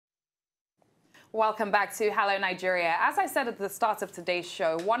Welcome back to Hello Nigeria. As I said at the start of today's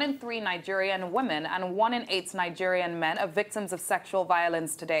show, 1 in 3 Nigerian women and 1 in 8 Nigerian men are victims of sexual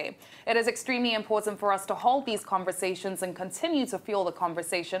violence today. It is extremely important for us to hold these conversations and continue to fuel the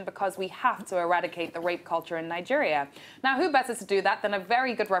conversation because we have to eradicate the rape culture in Nigeria. Now, who better to do that than a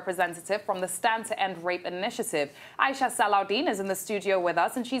very good representative from the Stand to End Rape initiative? Aisha Salaudeen is in the studio with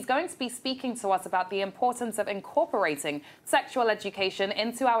us, and she's going to be speaking to us about the importance of incorporating sexual education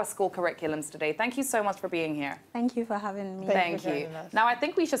into our school curriculums today. Thank you so much for being here. Thank you for having me. Thank you. Now, I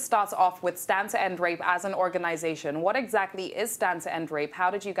think we should start off with Stand to End Rape as an organization. What exactly is Stand to End Rape? How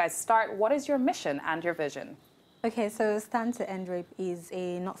did you guys start? What is your mission and your vision? Okay, so Stand to End Rape is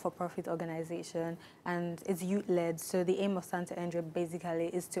a not-for-profit organization and it's youth-led. So the aim of Stand to End Rape basically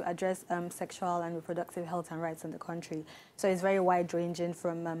is to address sexual and reproductive health and rights in the country. So it's very wide-ranging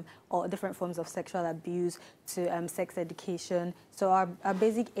from all different forms of sexual abuse to sex education. So our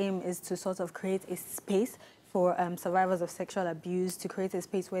basic aim is to sort of create a space for survivors of sexual abuse, to create a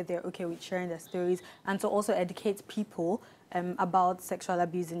space where they're okay with sharing their stories, and to also educate people about sexual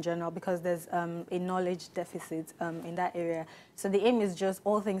abuse in general, because there's a knowledge deficit in that area. So the aim is just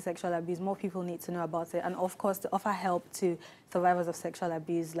all things sexual abuse. More people need to know about it, and of course to offer help to survivors of sexual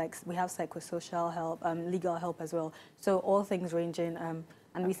abuse. Like we have psychosocial help, legal help as well. So all things ranging.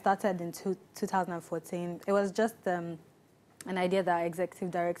 And we started in 2014. It was just an idea that our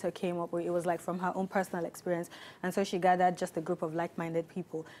executive director came up with. It was like from her own personal experience, and so she gathered just a group of like-minded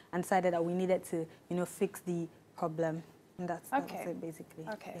people and decided that we needed to, fix the problem. And that's it, basically.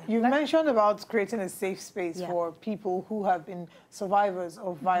 Okay. Yeah. You've mentioned about creating a safe space for people who have been survivors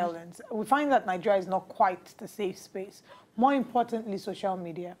of violence. We find that Nigeria is not quite the safe space. More importantly, social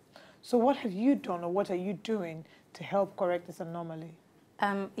media. So what have you done, or what are you doing to help correct this anomaly?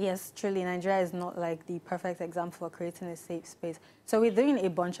 Yes, truly, Nigeria is not like the perfect example for creating a safe space. So we're doing a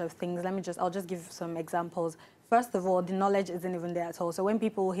bunch of things. I'll just give some examples. First of all, the knowledge isn't even there at all. So when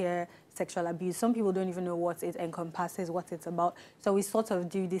people hear sexual abuse, some people don't even know what it encompasses, what it's about. So we sort of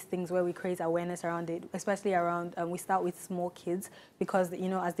do these things where we create awareness around it, especially around, we start with small kids because,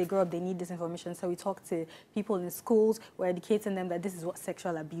 as they grow up, they need this information. So we talk to people in schools, we're educating them that this is what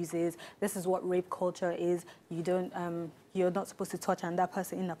sexual abuse is, this is what rape culture is, you're not supposed to touch on that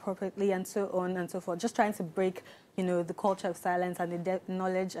person inappropriately, and so on and so forth. Just trying to break, the culture of silence and the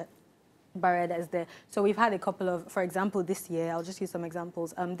knowledge barrier that is there. So we've had a couple of, for example, this year, I'll just use some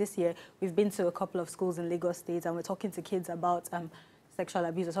examples. This year, we've been to a couple of schools in Lagos State, and we're talking to kids about sexual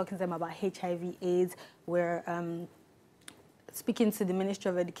abuse. We're talking to them about HIV, AIDS. We're speaking to the Ministry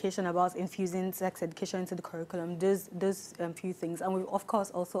of Education about infusing sex education into the curriculum, those few things. And we, of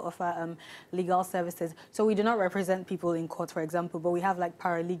course, also offer legal services. So we do not represent people in court, for example, but we have like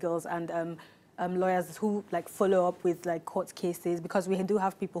paralegals and lawyers who follow up with court cases, because we do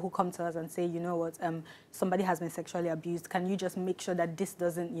have people who come to us and say, you know what, somebody has been sexually abused. Can you just make sure that this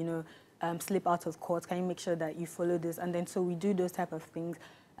doesn't, slip out of court? Can you make sure that you follow this? And then so we do those type of things.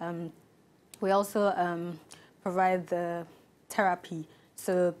 We also provide the therapy.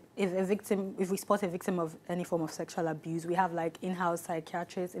 So if we spot a victim of any form of sexual abuse, we have in-house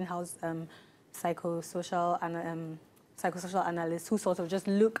psychiatrists, in-house psychosocial analysts who sort of just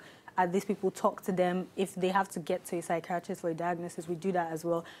look at these people, talk to them. If they have to get to a psychiatrist for a diagnosis, we do that as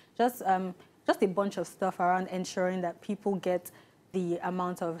well. Just a bunch of stuff around ensuring that people get the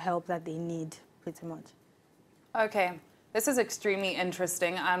amount of help that they need, pretty much. Okay. This is extremely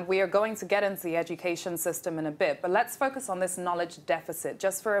interesting, and we are going to get into the education system in a bit, but let's focus on this knowledge deficit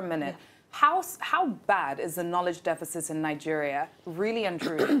just for a minute. Yeah. How bad is the knowledge deficit in Nigeria, really and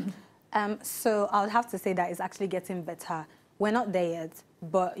truly? So I'll have to say that it's actually getting better. We're not there yet,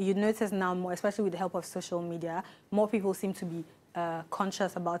 but you notice now more, especially with the help of social media, more people seem to be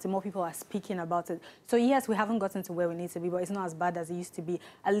conscious about it, more people are speaking about it. So yes, we haven't gotten to where we need to be, but it's not as bad as it used to be.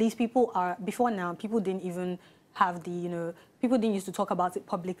 At least people are, before now, people didn't even have the, people didn't used to talk about it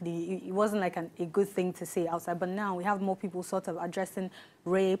publicly. It wasn't like a good thing to say outside, but now we have more people sort of addressing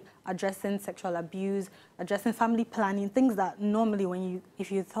rape, addressing sexual abuse, addressing family planning, things that normally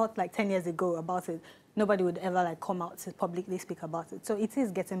if you thought 10 years ago about it, nobody would ever come out to publicly speak about it. So it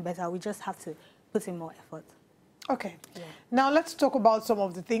is getting better. We just have to put in more effort. Okay. Yeah. Now let's talk about some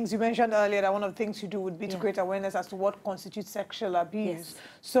of the things you mentioned earlier. That one of the things you do would be to create awareness as to what constitutes sexual abuse. Yes.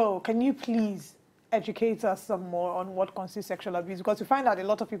 So can you please educate us some more on what constitutes sexual abuse? Because we find out a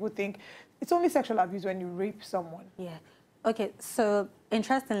lot of people think it's only sexual abuse when you rape someone. Yeah. Okay. So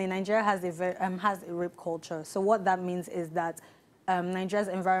interestingly, Nigeria has a rape culture. So what that means is that Nigeria's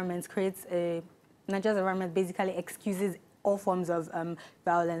environment basically excuses all forms of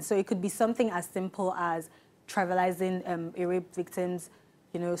violence. So it could be something as simple as trivializing a rape victim's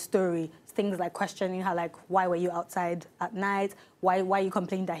story. Things like questioning her, like, why were you outside at night? Why you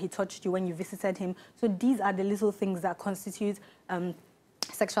complaining that he touched you when you visited him? So these are the little things that constitute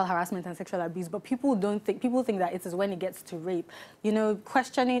sexual harassment and sexual abuse. But people think that it is when it gets to rape.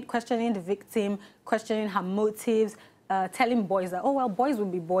 Questioning the victim, questioning her motives, telling boys that, oh, well, boys will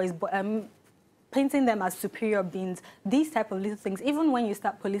be boys, but painting them as superior beings, these type of little things. Even when you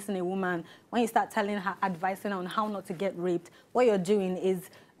start policing a woman, when you start telling her, advising her on how not to get raped, what you're doing is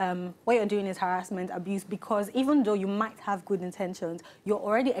harassment, abuse, because even though you might have good intentions, you're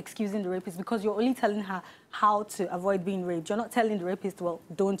already excusing the rapist because you're only telling her how to avoid being raped. You're not telling the rapist, well,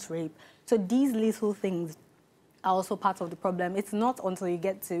 don't rape. So these little things are also part of the problem. It's not until you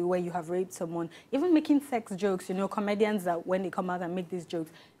get to where you have raped someone. Even making sex jokes, comedians that when they come out and make these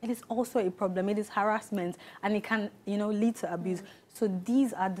jokes, it is also a problem. It is harassment, and it can, lead to abuse. So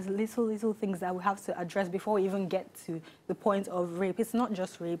these are the little things that we have to address before we even get to the point of rape. It's not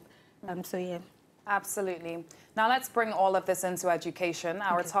just rape. So yeah. Absolutely. Now let's bring all of this into education,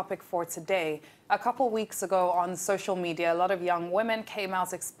 our topic for today. A couple weeks ago on social media, a lot of young women came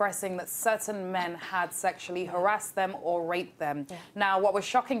out expressing that certain men had sexually harassed them or raped them. Yeah. Now, what was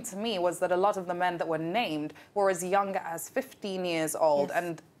shocking to me was that a lot of the men that were named were as young as 15 years old,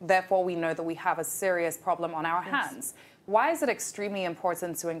 and therefore we know that we have a serious problem on our hands. Why is it extremely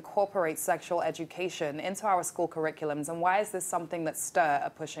important to incorporate sexual education into our school curriculums, and why is this something that STIR are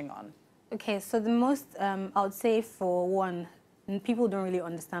pushing on? Okay, so the most, I would say for one, people don't really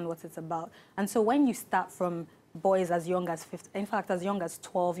understand what it's about. And so when you start from boys as young as 15, in fact, as young as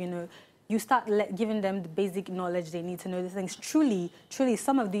 12, you start giving them the basic knowledge they need to know these things. Truly,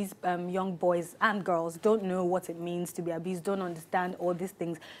 some of these young boys and girls don't know what it means to be abused, don't understand all these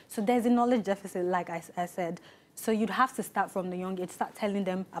things. So there's a knowledge deficit, like I said. So you'd have to start from the young age, start telling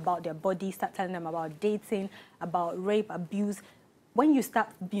them about their body, start telling them about dating, about rape, abuse. When you start,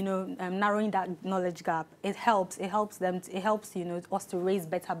 narrowing that knowledge gap, it helps us to raise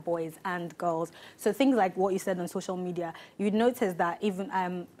better boys and girls. So things like what you said on social media, you'd notice that even,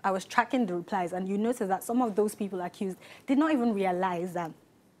 I was tracking the replies, and you notice that some of those people accused did not even realize that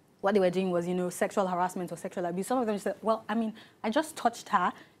what they were doing was, sexual harassment or sexual abuse. Some of them said, well, I just touched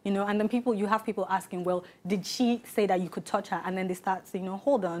her, and then you have people asking, well, did she say that you could touch her? And then they start saying,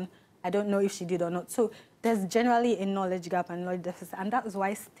 hold on, I don't know if she did or not. So there's generally a knowledge gap and knowledge deficit, and that is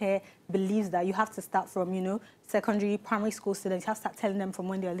why STIR believes that you have to start from, secondary, primary school students. You have to start telling them from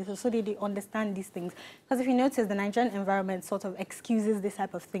when they're little so they understand these things. Because if you notice, the Nigerian environment sort of excuses this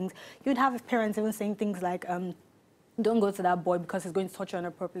type of things. You'd have parents even saying things like, don't go to that boy because he's going to touch you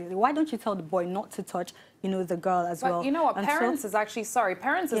inappropriately. Why don't you tell the boy not to touch, the girl as well? But you know what, parents is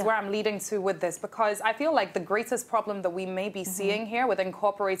where I'm leading to with this, because I feel like the greatest problem that we may be seeing here with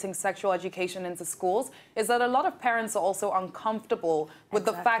incorporating sexual education into schools is that a lot of parents are also uncomfortable with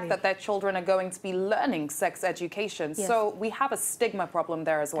the fact that their children are going to be learning sex education. Yes. So we have a stigma problem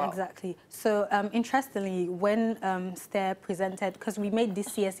there as well. Exactly. So interestingly, when STIR presented, because we made these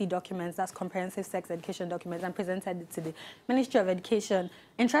CSE documents, that's comprehensive sex education documents, and presented it to the Ministry of Education,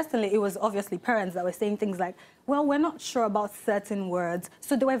 interestingly, it was obviously parents that were saying things like, well, we're not sure about certain words.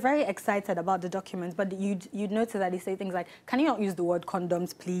 So they were very excited about the documents, but you'd notice that they say things like, can you not use the word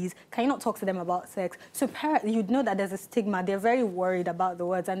condoms, please? Can you not talk to them about sex? So you'd know that there's a stigma. They're very worried about the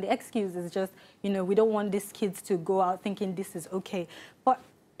words, and the excuse is just, we don't want these kids to go out thinking this is okay. But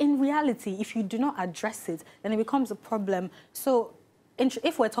in reality, if you do not address it, then it becomes a problem. So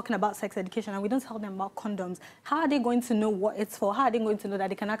if we're talking about sex education and we don't tell them about condoms, how are they going to know what it's for? How are they going to know that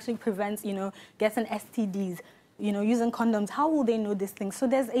they can actually prevent, getting STDs, using condoms? How will they know these things? So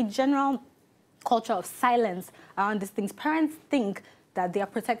there's a general culture of silence around these things. Parents think that they are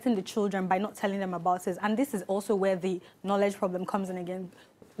protecting the children by not telling them about it. And this is also where the knowledge problem comes in again.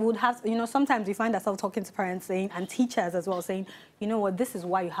 Would have, sometimes we find ourselves talking to parents saying, and teachers as well, saying, you know what, this is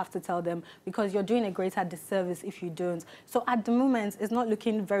why you have to tell them, because you're doing a greater disservice if you don't. So at the moment, it's not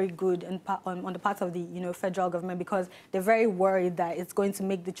looking very good on the part of the, federal government, because they're very worried that it's going to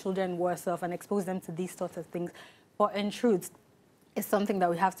make the children worse off and expose them to these sorts of things. But in truth, it's something that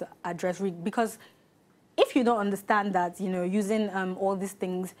we have to address, because if you don't understand that, using all these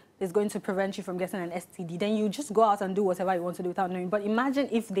things is going to prevent you from getting an STD, then you just go out and do whatever you want to do without knowing. But imagine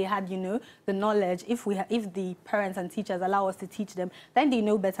if they had, the knowledge, if the parents and teachers allow us to teach them, then they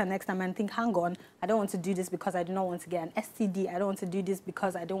know better next time and think, hang on, I don't want to do this because I do not want to get an STD. I don't want to do this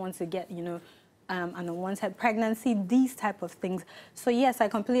because I don't want to get, an unwanted pregnancy, these type of things. So yes, I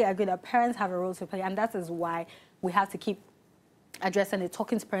completely agree that parents have a role to play, and that is why we have to keep addressing it,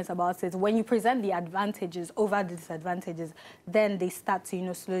 talking to parents about it. When you present the advantages over the disadvantages, then they start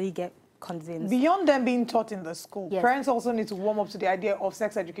to, slowly get convinced. Beyond them being taught in the school, Yes. parents also need to warm up to the idea of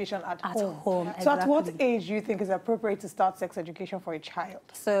sex education at home. Exactly. So at what age do you think is appropriate to start sex education for a child?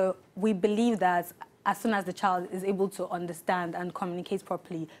 So we believe that as soon as the child is able to understand and communicate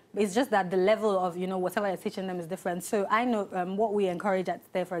properly, it's just that the level of, whatever you're teaching them is different. So I know what we encourage at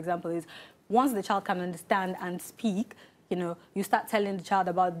STAIR, for example, is once the child can understand and speak, you start telling the child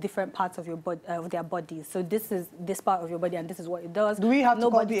about different parts of their body. So this is this part of your body and this is what it does. Do we have to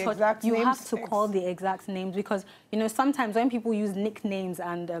call the exact names? You have to call the exact names because, sometimes when people use nicknames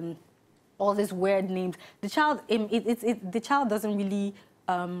and all these weird names, the child, the child doesn't really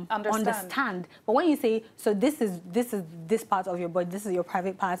understand. But when you say, so this is this part of your body, this is your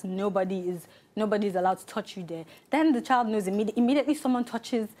private part, nobody is allowed to touch you there, then the child knows immediately someone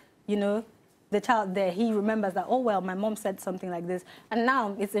touches, the child there, he remembers that, oh, well, my mom said something like this. And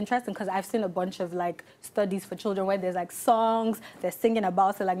now it's interesting because I've seen a bunch of, studies for children where there's, songs, they're singing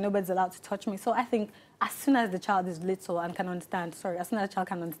about it, nobody's allowed to touch me. So I think as soon as the child is little and can understand, as soon as the child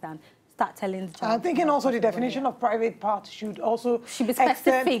can understand, start telling the child. I'm thinking also the definition of private part should be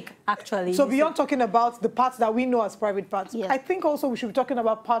specific, actually. So beyond talking about the parts that we know as private parts, yes. I think also we should be talking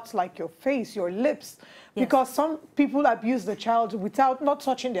about parts like your face, your lips, yes. because some people abuse the child without not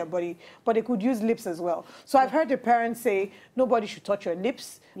touching their body, but they could use lips as well. So yes. I've heard the parents say, nobody should touch your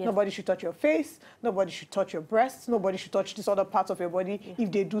lips, yes. nobody should touch your face, nobody should touch your breasts, nobody should touch this other parts of your body. Yes.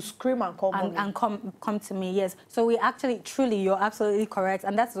 If they do, scream and call mommy. And come to me, yes. So we actually, truly, you're absolutely correct.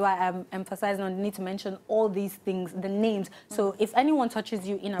 And that's why I'm emphasizing on the need to mention all these things, the names. So if anyone touches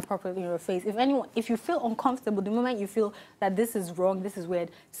you inappropriately in your face, if you feel uncomfortable, the moment you feel that this is wrong, this is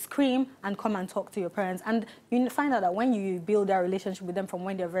weird, scream and come and talk to your parents. And you find out that when you build that relationship with them from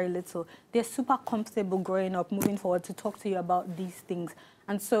when they're very little, they're super comfortable growing up, moving forward to talk to you about these things.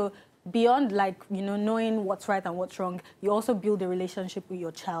 And so beyond knowing what's right and what's wrong, you also build a relationship with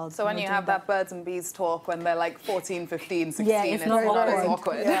your child. So when you have that birds and bees talk when they're 14, 15, 16, yeah, it's not as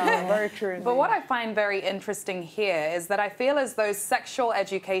awkward. Yeah, very true. But what I find very interesting here is that I feel as though sexual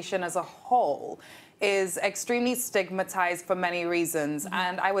education as a whole is extremely stigmatized for many reasons. Mm-hmm.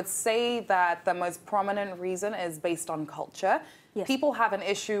 And I would say that the most prominent reason is based on culture. Yes. People have an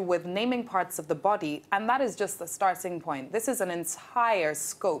issue with naming parts of the body, and that is just the starting point. This is an entire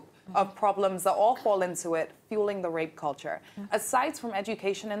scope of problems that all fall into it, fueling the rape culture. Aside from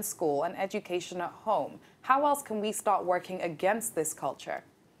education in school and education at home, how else can we start working against this culture?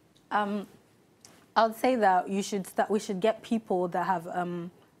 I would say that we should get people that have,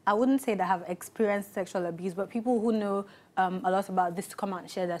 I wouldn't say that have experienced sexual abuse, but people who know a lot about this to come out and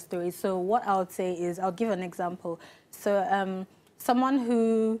share their stories. So what I would say is, I'll give an example. So someone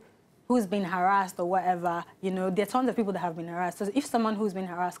who's been harassed or whatever, there are tons of people that have been harassed. So if someone who's been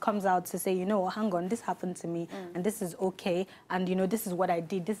harassed comes out to say, hang on, this happened to me, and this is okay, and this is what I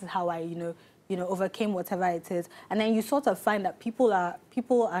did, this is how I, overcame whatever it is, and then you sort of find that people are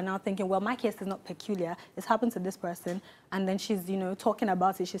now thinking, well, my case is not peculiar, it's happened to this person, and then she's, talking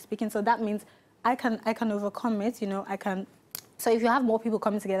about it, she's speaking, so that means I can overcome it, I can. So if you have more people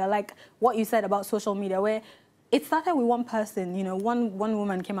coming together, like what you said about social media, where it started with one person, one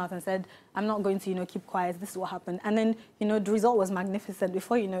woman came out and said, I'm not going to, keep quiet, this is what happened. And then, the result was magnificent.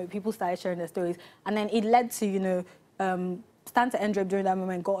 Before, people started sharing their stories. And then it led to, Stand to End Rape during that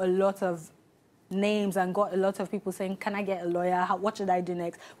moment got a lot of names and got a lot of people saying, can I get a lawyer? What should I do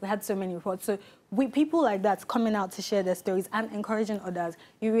next? We had so many reports. So people like that coming out to share their stories and encouraging others,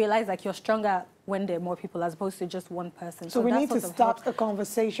 you realize you're stronger when there are more people as opposed to just one person. So we need to start a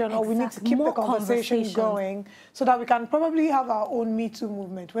conversation, or we need to keep the conversation going so that we can probably have our own Me Too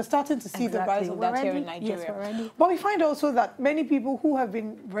movement. We're starting to see the rise of that here in Nigeria. Yes, but we find also that many people who have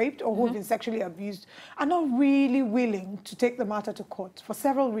been raped or who have been sexually abused are not really willing to take the matter to court for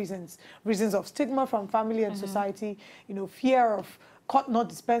several reasons. Reasons of stigma from family and society, fear of court not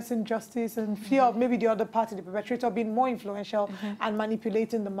dispensing justice, and fear of maybe the other party, the perpetrator, being more influential and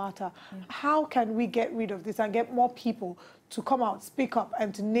manipulating the matter. How can we get rid of this and get more people to come out, speak up,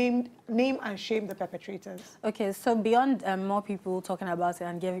 and to name and shame the perpetrators? Okay, so beyond more people talking about it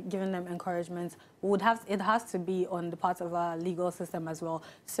and giving them encouragement, it has to be on the part of our legal system as well.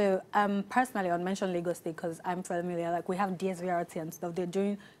 So personally, I'll mention Lagos State because I'm familiar. We have DSVRT and stuff. They're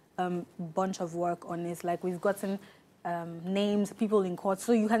doing a bunch of work on this. We've gotten names, people in court.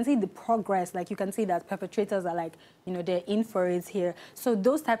 So you can see the progress, you can see that perpetrators are they're in for it here. So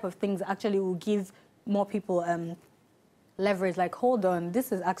those type of things actually will give more people leverage, hold on,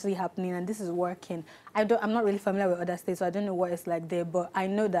 this is actually happening and this is working. I'm not really familiar with other states, so I don't know what it's like there, but I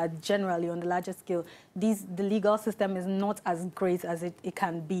know that generally on the larger scale, the legal system is not as great as it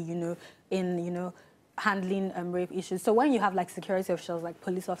can be, in handling rape issues. So when you have like security officials, like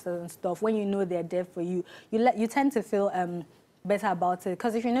police officers and stuff, when you know they're there for you, you tend to feel better about it.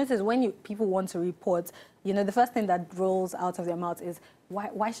 Because if you notice, when people want to report, you know, the first thing that rolls out of their mouth is,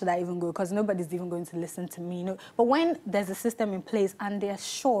 why should I even go? Because nobody's even going to listen to me. You know? But when there's a system in place and they're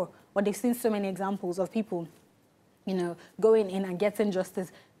sure, or they've seen so many examples of people, you know, going in and getting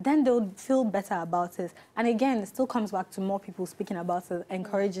justice, then they'll feel better about it. And again, it still comes back to more people speaking about it,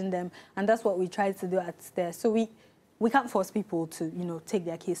 encouraging them, and that's what we try to do at STAIR. So we can't force people to, you know, take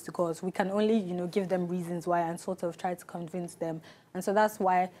their case to court. We can only, you know, give them reasons why and sort of try to convince them. And so that's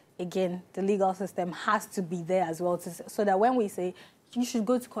why, again, the legal system has to be there as well, so that when we say, you should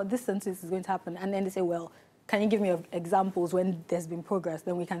go to court, this sentence is going to happen, and then they say, well, can you give me examples when there's been progress?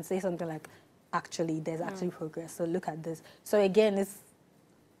 Then we can say something like, actually, there's actually progress, so look at this. So again,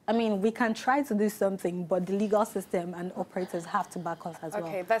 I mean, we can try to do something, but the legal system and operators have to back us as well.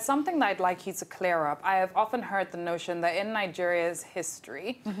 Okay, there's something that I'd like you to clear up. I have often heard the notion that in Nigeria's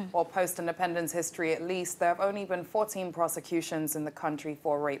history, or post-independence history at least, there have only been 14 prosecutions in the country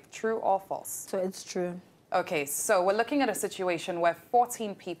for rape. True or false? So it's true. Okay, so we're looking at a situation where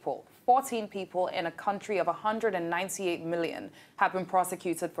 14 people in a country of 198 million have been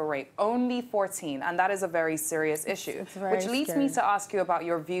prosecuted for rape. Only 14, and that is a very serious issue. It's very which leads me to ask you about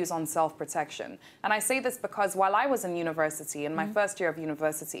your views on self-protection. And I say this because while I was in university, in my first year of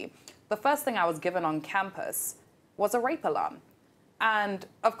university, the first thing I was given on campus was a rape alarm. And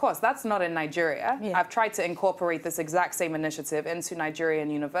of course, that's not in Nigeria. Yeah. I've tried to incorporate this exact same initiative into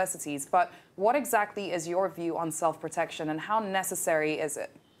Nigerian universities. But what exactly is your view on self-protection, and how necessary is it?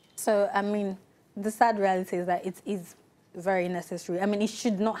 So, I mean, the sad reality is that it is very necessary. I mean, it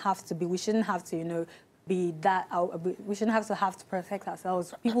should not have to be. We shouldn't have to, you know, be that out. We shouldn't have to protect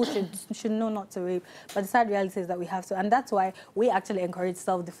ourselves. People should know not to rape. But the sad reality is that we have to. And that's why we actually encourage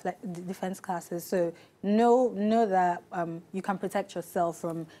self-defense classes. So know that you can protect yourself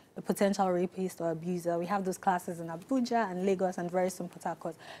from a potential rapist or abuser. We have those classes in Abuja and Lagos and very soon Port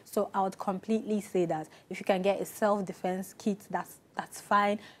Harcourt. So I would completely say that if you can get a self-defense kit, that's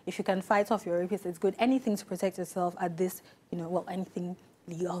fine. If you can fight off your rapist, it's good. Anything to protect yourself at this, you know, well, anything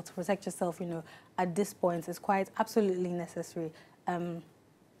legal to protect yourself, you know, at this point is quite absolutely necessary.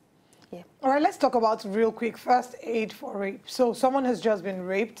 Yeah. All right, let's talk about real quick first aid for rape. So someone has just been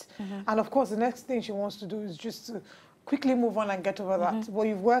raped, and of course the next thing she wants to do is just to quickly move on and get over that. Well,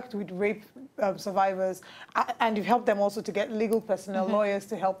 you've worked with rape survivors, and you've helped them also to get legal personnel, lawyers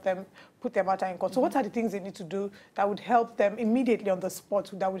to help them put their matter in court. So what are the things they need to do that would help them immediately on the spot,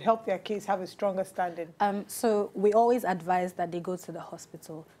 that would help their case have a stronger standing? So we always advise that they go to the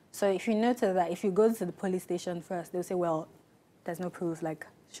hospital. So if you notice that if you go to the police station first, they'll say, well, there's no proof, like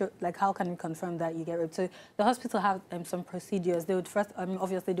how can we confirm that you get raped? So the hospital have some procedures. They would first,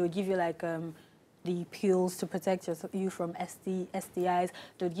 obviously they would give you like the pills to protect you from STIs.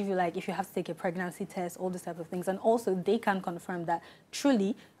 They would give you, like, if you have to take a pregnancy test, all these type of things. And also, they can confirm that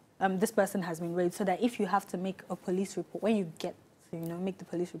truly this person has been raped, so that if you have to make a police report, when you get to, you know, make the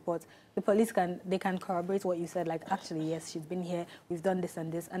police report, the police can corroborate what you said, like, actually, yes, she's been here, we've done this,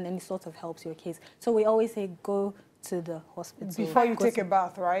 and then it sort of helps your case. So we always say, go to the hospital. Before you take a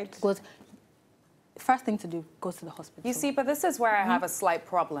bath, right? First thing to do, go to the hospital. You see, but this is where I have a slight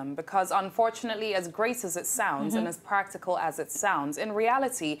problem, because unfortunately, as great as it sounds and as practical as it sounds, in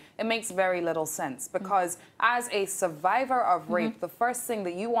reality, it makes very little sense, because as a survivor of rape, the first thing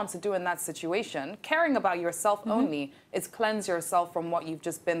that you want to do in that situation, caring about yourself only, is cleanse yourself from what you've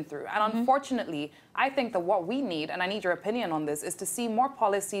just been through. And unfortunately, I think that what we need, and I need your opinion on this, is to see more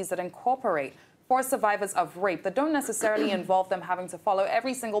policies that incorporate for survivors of rape that don't necessarily involve them having to follow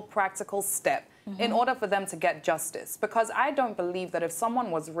every single practical step in order for them to get justice. Because I don't believe that if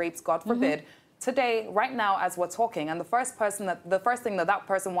someone was raped, God forbid, today, right now, as we're talking, and the first thing that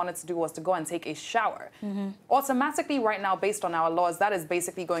person wanted to do was to go and take a shower, automatically right now, based on our laws, that is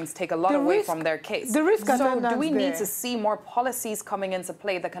basically going to take a lot away from their case. The risk so do we need to see more policies coming into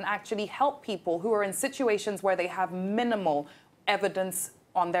play that can actually help people who are in situations where they have minimal evidence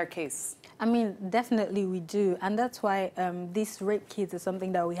on their case? I mean, definitely we do. And that's why this rape kit is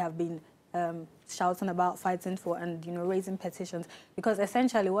something that we have been shouting about, fighting for, and, you know, raising petitions. Because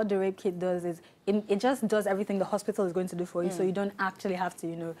essentially what the rape kit does is it just does everything the hospital is going to do for you, so you don't actually have to,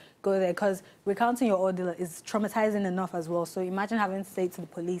 you know, go there. Because recounting your ordeal is traumatizing enough as well. So imagine having to say it to the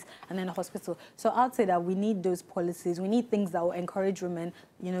police and then the hospital. So I'd say that we need those policies. We need things that will encourage women,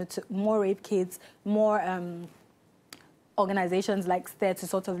 you know, to more rape kits, more organizations like STAIR to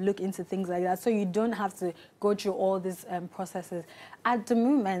sort of look into things like that, so you don't have to go through all these processes. At the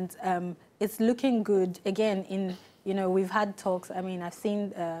moment, it's looking good. Again, in you know, we've had talks. I mean, I've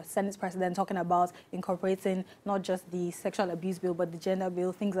seen Senate President talking about incorporating not just the sexual abuse bill, but the gender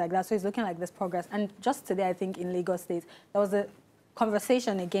bill, things like that. So it's looking like there's progress. And just today, I think in Lagos State, there was a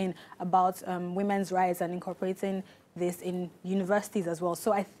conversation again about women's rights and incorporating this in universities as well.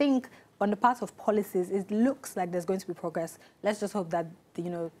 So I think on the part of policies, it looks like there's going to be progress. Let's just hope that, you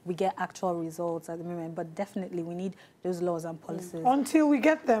know, we get actual results at the moment, but definitely we need those laws and policies. Until we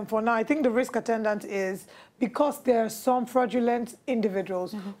get them, for now, I think the risk attendant is because there are some fraudulent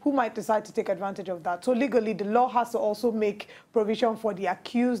individuals who might decide to take advantage of that. So legally, the law has to also make provision for the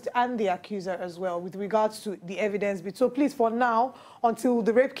accused and the accuser as well with regards to the evidence bit. So please, for now, until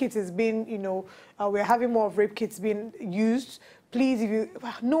the rape kit is being, you know, we're having more of rape kits being used, please, if you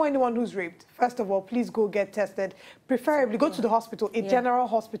know anyone who's raped, first of all, please go get tested. Preferably, go to the hospital, a general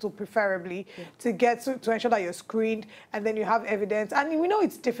hospital preferably, to ensure that you're screened and then you have evidence. And we know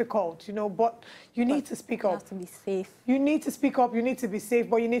it's difficult, you know, but you need to speak up. You have to be safe. You need to speak up, you need to be safe,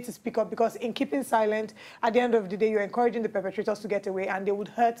 but you need to speak up because in keeping silent, at the end of the day, you're encouraging the perpetrators to get away and they would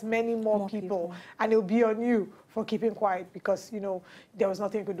hurt many more people. And it'll be on you for keeping quiet because, you know, there was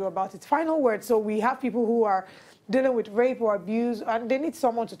nothing you could do about it. Final word, so we have people who are dealing with rape or abuse, and they need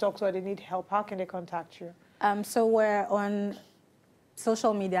someone to talk to or they need help. How can they contact you? So we're on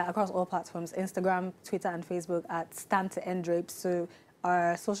social media across all platforms, Instagram, Twitter, and Facebook at Stand to End Rape. So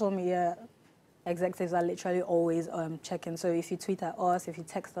our social media executives are literally always checking. So if you tweet at us, if you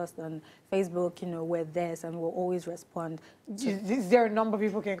text us on Facebook, you know, we're there and we'll always respond. Is there a number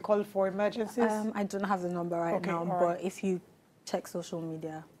people can call for emergencies? I don't have the number right now, but if you check social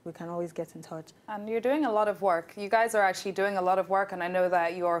media, we can always get in touch. And you're doing a lot of work. You guys are actually doing a lot of work, and I know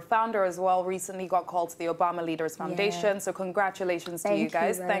that your founder as well recently got called to the Obama Leaders Foundation, so congratulations to you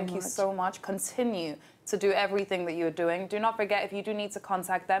guys. Thank you so much. Continue to do everything that you're doing. Do not forget, if you do need to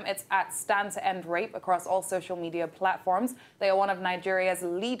contact them, it's at Stand to End Rape across all social media platforms. They are one of Nigeria's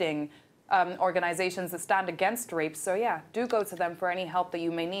leading organizations that stand against rape. So yeah, do go to them for any help that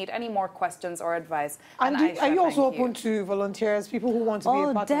you may need, any more questions or advice. And Aisha, are you also open to volunteers, people who want to be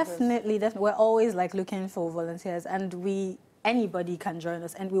a part of this? Definitely. We're always like looking for volunteers, and anybody can join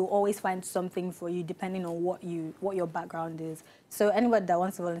us, and we'll always find something for you depending on what your background is. So anybody that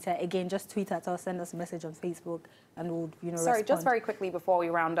wants to volunteer, again, just tweet at us, send us a message on Facebook, and we'll, you know, respond. Just very quickly before we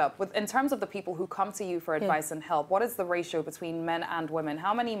round up, in terms of the people who come to you for advice and help, what is the ratio between men and women?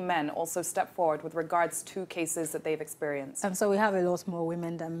 How many men also step forward with regards to cases that they've experienced? So we have a lot more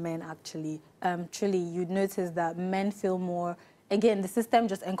women than men, actually. Truly, you'd notice that men feel more. Again, the system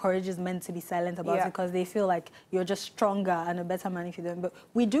just encourages men to be silent about it because they feel like you're just stronger and a better man if you don't. But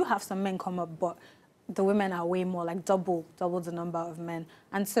we do have some men come up, but the women are way more, like double the number of men.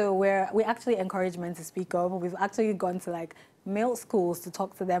 And so we actually encourage men to speak up. We've actually gone to like male schools to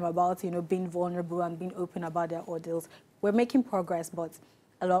talk to them about, you know, being vulnerable and being open about their ordeals. We're making progress, but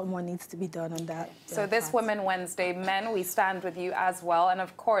a lot more needs to be done on that. So this Women Wednesday, men, we stand with you as well. And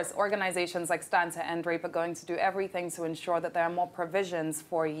of course, organizations like Stand to End Rape are going to do everything to ensure that there are more provisions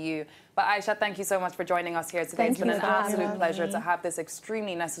for you. But Aisha, thank you so much for joining us here today. It's been an absolute pleasure to have this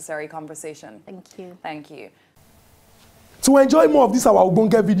extremely necessary conversation. Thank you. Thank you. To enjoy more of these our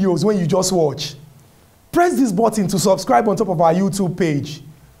Ogbonge videos when you just watch, press this button to subscribe on top of our YouTube page.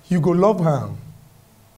 You go love her.